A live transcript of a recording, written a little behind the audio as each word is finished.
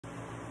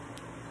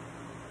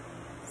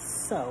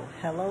So,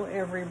 hello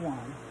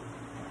everyone.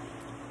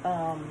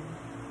 I'm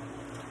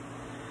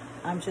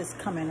just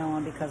coming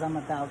on because I'm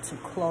about to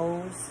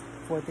close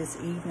for this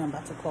evening. I'm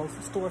about to close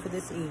the store for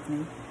this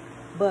evening.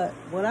 But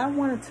what I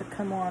wanted to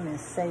come on and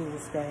say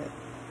was that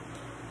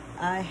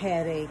I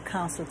had a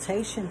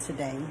consultation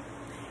today,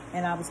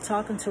 and I was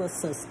talking to a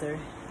sister,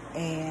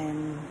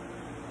 and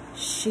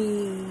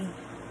she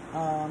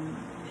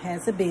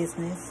has a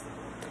business,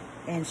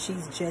 and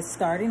she's just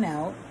starting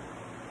out,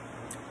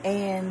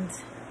 and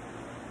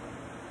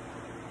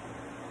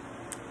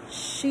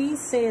she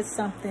said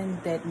something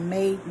that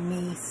made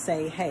me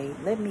say, hey,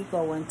 let me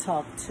go and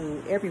talk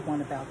to everyone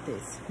about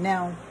this.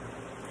 Now,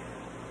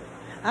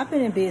 I've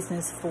been in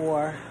business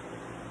for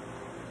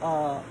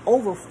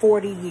over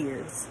 40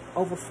 years,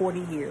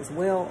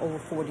 well over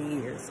 40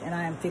 years, and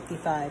I am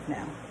 55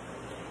 now.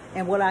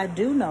 And what I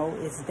do know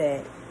is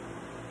that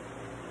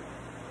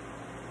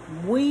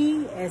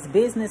we as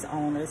business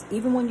owners,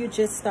 even when you're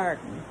just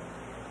starting,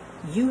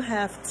 you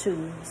have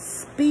to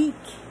speak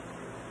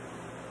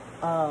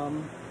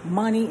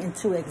money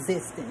into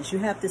existence. You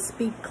have to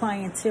speak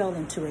clientele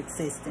into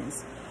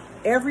existence.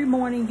 Every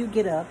morning you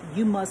get up,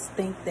 you must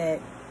think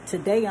that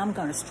today I'm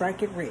going to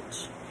strike it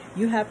rich.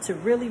 You have to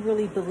really,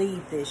 really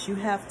believe this. You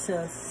have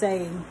to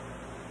say,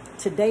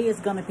 today is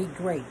going to be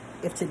great.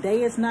 If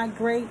today is not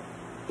great,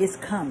 it's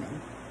coming.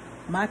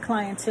 My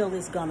clientele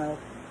is going to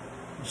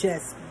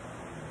just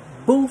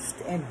boost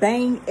and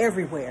bang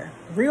everywhere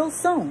real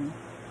soon.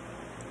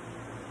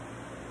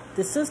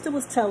 The sister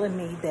was telling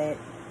me that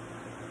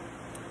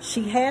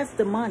she has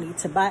the money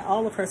to buy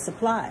all of her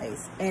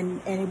supplies,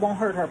 and it won't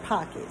hurt her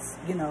pockets,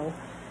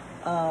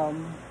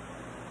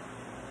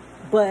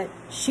 but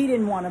she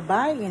didn't want to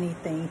buy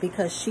anything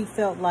because she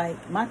felt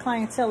like my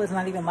clientele is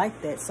not even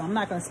like that, so I'm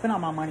not going to spend all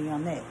my money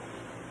on that.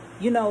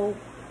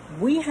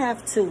 We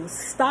have to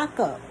stock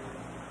up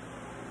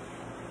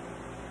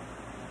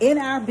in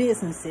our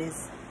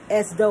businesses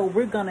as though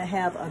we're going to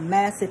have a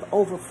massive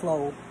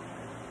overflow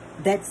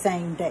that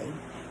same day.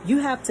 You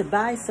have to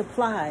buy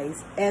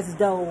supplies as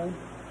though,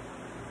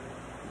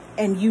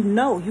 and you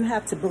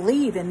have to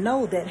believe and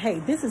know that, hey,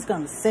 this is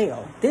going to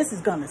sell. This is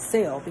going to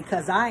sell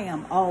because I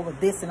am all of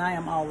this and I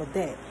am all of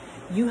that.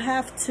 You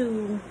have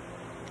to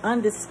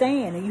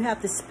understand and you have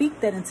to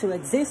speak that into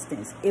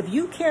existence. If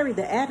you carry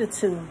the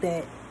attitude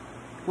that,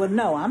 well,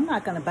 no, I'm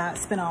not going to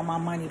spend all my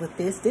money with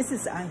this. This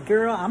is,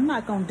 girl, I'm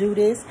not going to do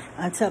this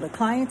until the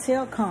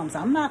clientele comes.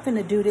 I'm not going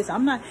to do this.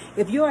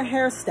 If you're a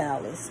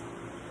hairstylist,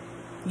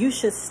 you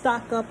should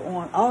stock up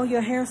on all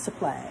your hair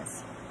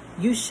supplies.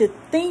 You should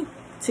think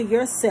to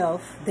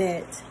yourself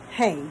that,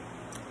 hey,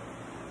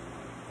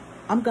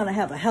 I'm going to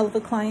have a hell of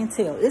a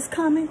clientele. It's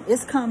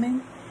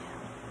coming.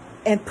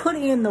 And put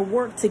in the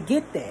work to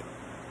get that.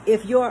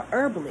 If you're a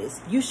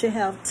herbalist, you should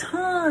have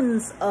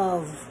tons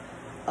of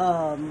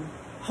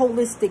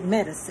holistic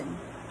medicine,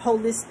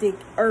 holistic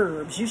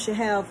herbs. You should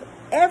have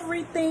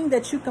everything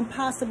that you can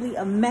possibly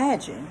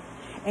imagine.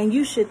 And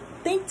you should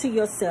think to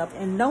yourself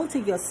and know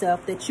to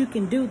yourself that you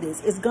can do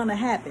this. It's going to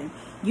happen.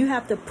 You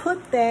have to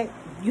put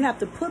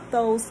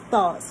those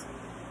thoughts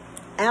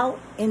out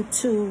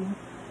into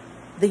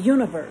the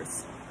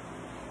universe.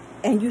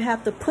 And you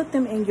have to put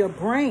them in your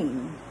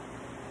brain.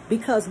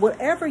 Because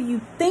whatever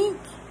you think,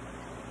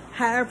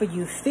 however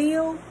you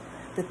feel,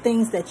 the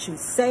things that you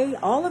say,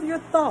 all of your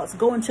thoughts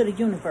go into the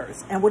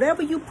universe. And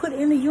whatever you put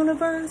in the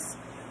universe,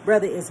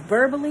 whether it's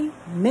verbally,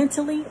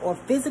 mentally, or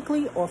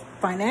physically, or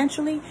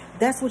financially,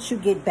 that's what you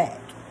get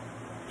back.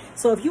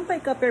 So if you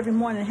wake up every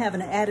morning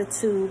having an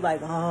attitude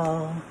like,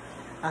 oh,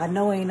 I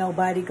know ain't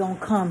nobody gonna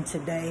come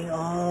today.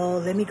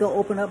 Oh, let me go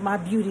open up my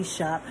beauty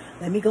shop.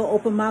 Let me go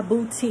open my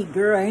boutique.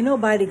 Girl, ain't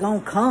nobody gonna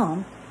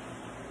come.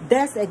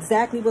 That's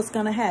exactly what's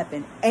gonna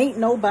happen. Ain't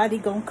nobody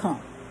gonna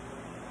come.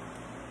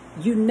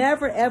 You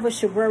never ever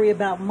should worry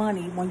about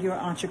money when you're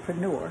an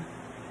entrepreneur.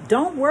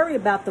 Don't worry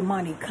about the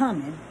money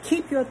coming.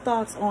 Keep your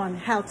thoughts on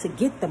how to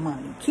get the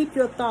money. Keep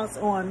your thoughts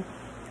on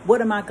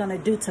what am I going to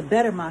do to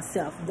better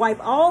myself. Wipe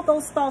all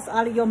those thoughts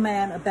out of your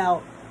mind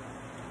about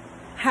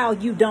how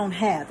you don't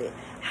have it,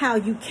 how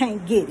you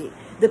can't get it.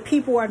 The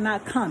people are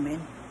not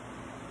coming.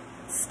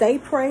 Stay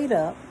prayed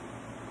up.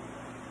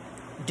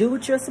 Do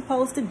what you're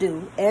supposed to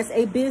do as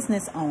a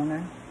business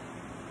owner.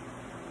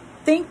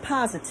 Think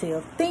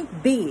positive,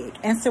 think big,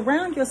 and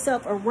surround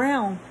yourself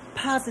around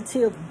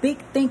positive,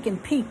 big thinking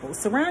people.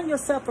 Surround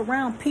yourself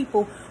around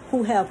people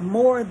who have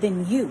more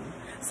than you,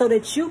 so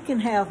that you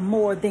can have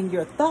more than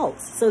your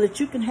thoughts, so that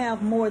you can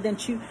have more than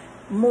you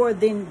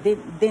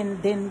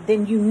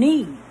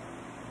need.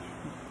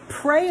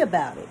 Pray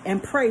about it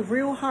and pray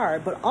real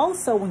hard. But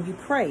also when you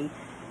pray,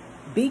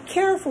 be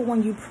careful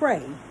when you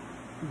pray,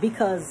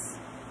 because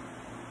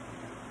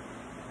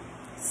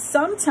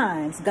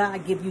sometimes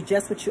God gives you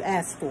just what you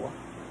ask for.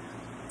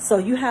 So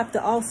you have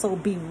to also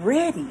be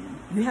ready.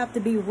 You have to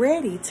be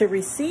ready to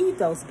receive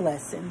those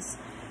blessings.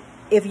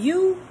 If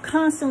you're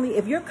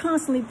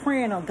constantly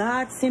praying, oh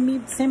God, send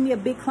me a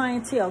big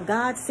clientele.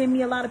 God, send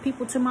me a lot of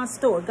people to my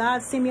store.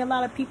 God, send me a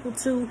lot of people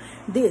to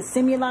this.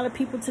 Send me a lot of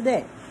people to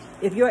that.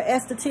 If you're an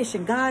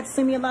esthetician, God,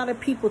 send me a lot of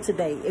people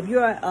today. If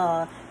you're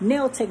a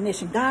nail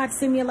technician, God,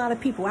 send me a lot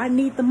of people. I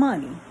need the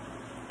money.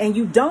 And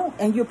you don't,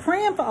 and you're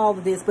praying for all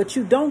of this, but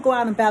you don't go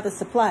out and buy the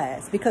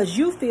supplies because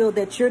you feel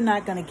that you're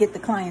not going to get the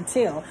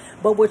clientele.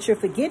 But what you're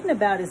forgetting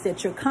about is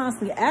that you're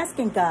constantly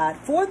asking God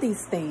for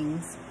these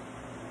things.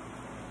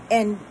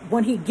 And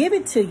when he give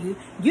it to you,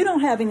 you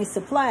don't have any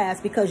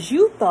supplies because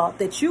you thought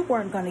that you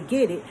weren't going to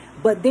get it.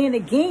 But then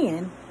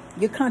again,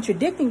 you're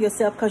contradicting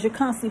yourself because you're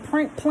constantly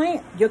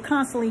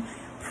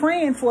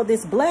praying for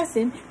this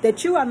blessing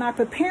that you are not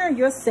preparing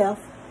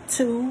yourself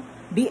to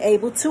be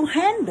able to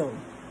handle.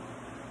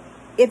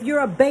 If you're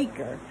a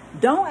baker,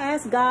 don't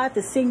ask God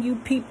to send you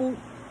people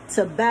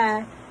to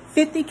buy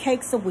 50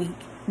 cakes a week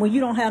when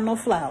you don't have no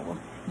flour.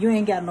 You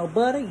ain't got no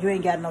butter. You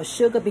ain't got no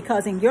sugar,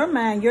 because in your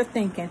mind, you're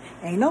thinking,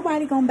 ain't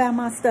nobody going to buy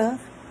my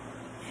stuff.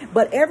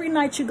 But every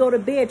night you go to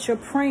bed, you're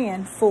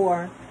praying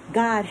for,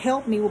 God,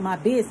 help me with my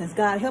business.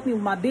 God, help me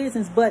with my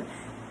business. But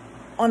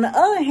on the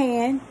other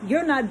hand,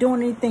 you're not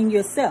doing anything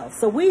yourself.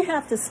 So we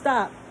have to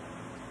stop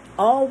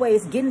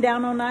always getting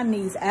down on our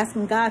knees,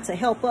 asking God to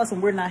help us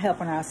when we're not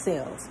helping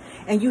ourselves.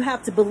 And you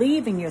have to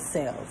believe in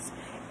yourselves.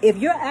 If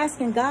you're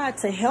asking God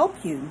to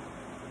help you,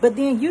 but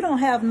then you don't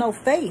have no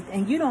faith,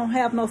 and you don't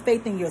have no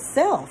faith in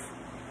yourself,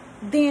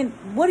 then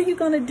what are you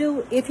going to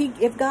do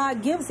if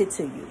God gives it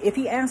to you? If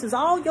he answers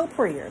all your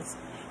prayers,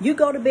 you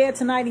go to bed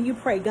tonight and you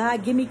pray,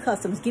 God, give me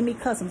customs, give me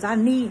customs. I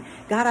need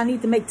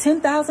to make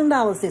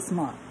 $10,000 this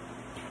month.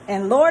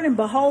 And Lord and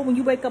behold, when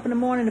you wake up in the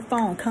morning, the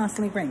phone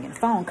constantly ringing,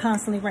 phone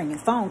constantly ringing,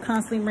 phone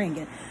constantly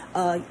ringing,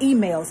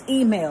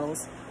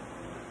 emails,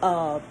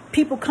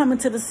 people coming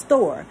to the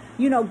store.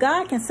 You know,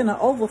 God can send an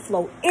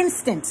overflow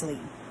instantly.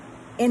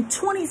 In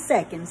 20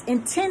 seconds,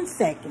 in 10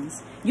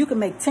 seconds, you can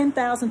make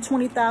 10,000,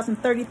 20,000,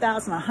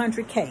 30,000,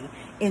 100K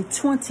in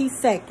 20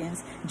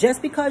 seconds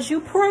just because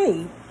you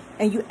prayed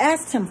and you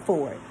asked him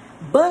for it.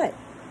 But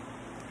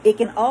it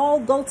can all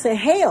go to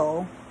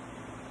hell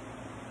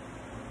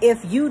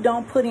if you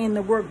don't put in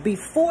the work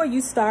before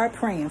you start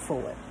praying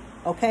for it.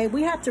 Okay?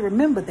 We have to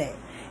remember that.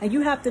 And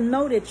you have to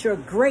know that you're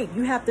great.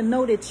 You have to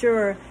know that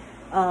you're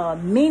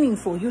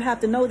meaningful. You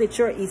have to know that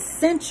you're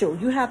essential.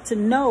 You have to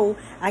know,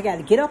 I got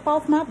to get up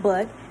off my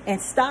butt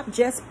and stop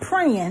just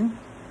praying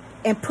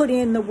and put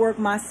in the work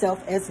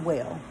myself as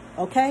well.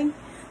 Okay?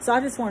 So I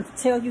just wanted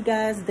to tell you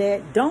guys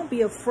that don't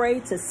be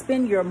afraid to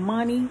spend your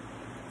money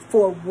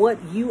for what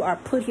you are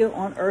put here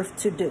on earth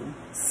to do.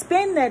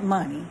 Spend that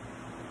money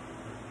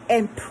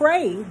and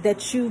pray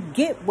that you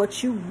get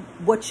what you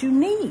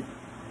need.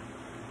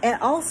 And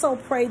also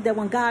pray that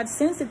when God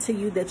sends it to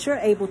you, that you're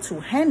able to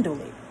handle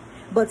it.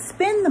 But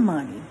spend the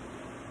money.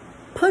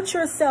 Put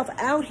yourself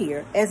out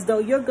here as though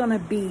you're going to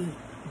be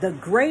the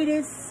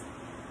greatest,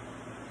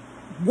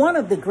 one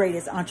of the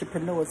greatest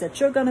entrepreneurs, that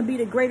you're going to be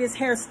the greatest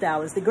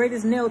hairstylist, the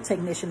greatest nail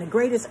technician, the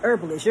greatest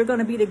herbalist. You're going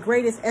to be the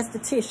greatest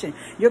esthetician.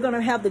 You're going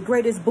to have the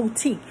greatest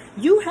boutique.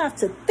 You have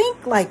to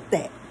think like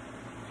that.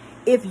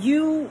 If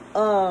you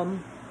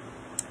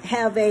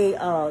have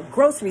a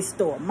grocery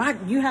store,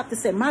 you have to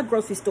say, my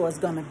grocery store is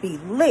going to be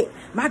lit.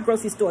 My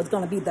grocery store is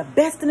going to be the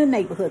best in the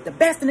neighborhood, the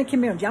best in the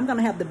community. I'm going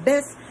to have the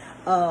best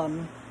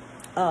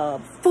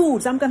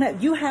foods.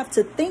 You have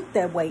to think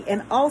that way,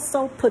 and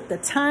also put the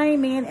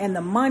time in and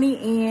the money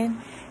in.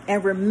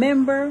 And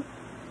remember,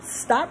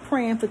 stop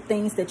praying for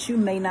things that you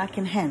may not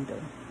can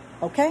handle.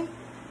 Okay?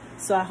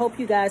 So I hope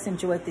you guys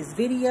enjoyed this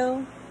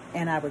video,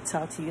 and I will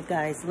talk to you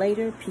guys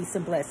later. Peace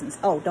and blessings.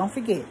 Oh, don't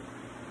forget,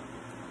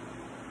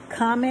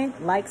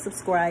 comment, like,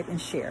 subscribe,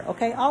 and share.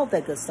 Okay? All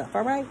that good stuff.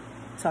 All right?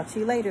 Talk to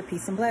you later.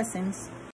 Peace and blessings.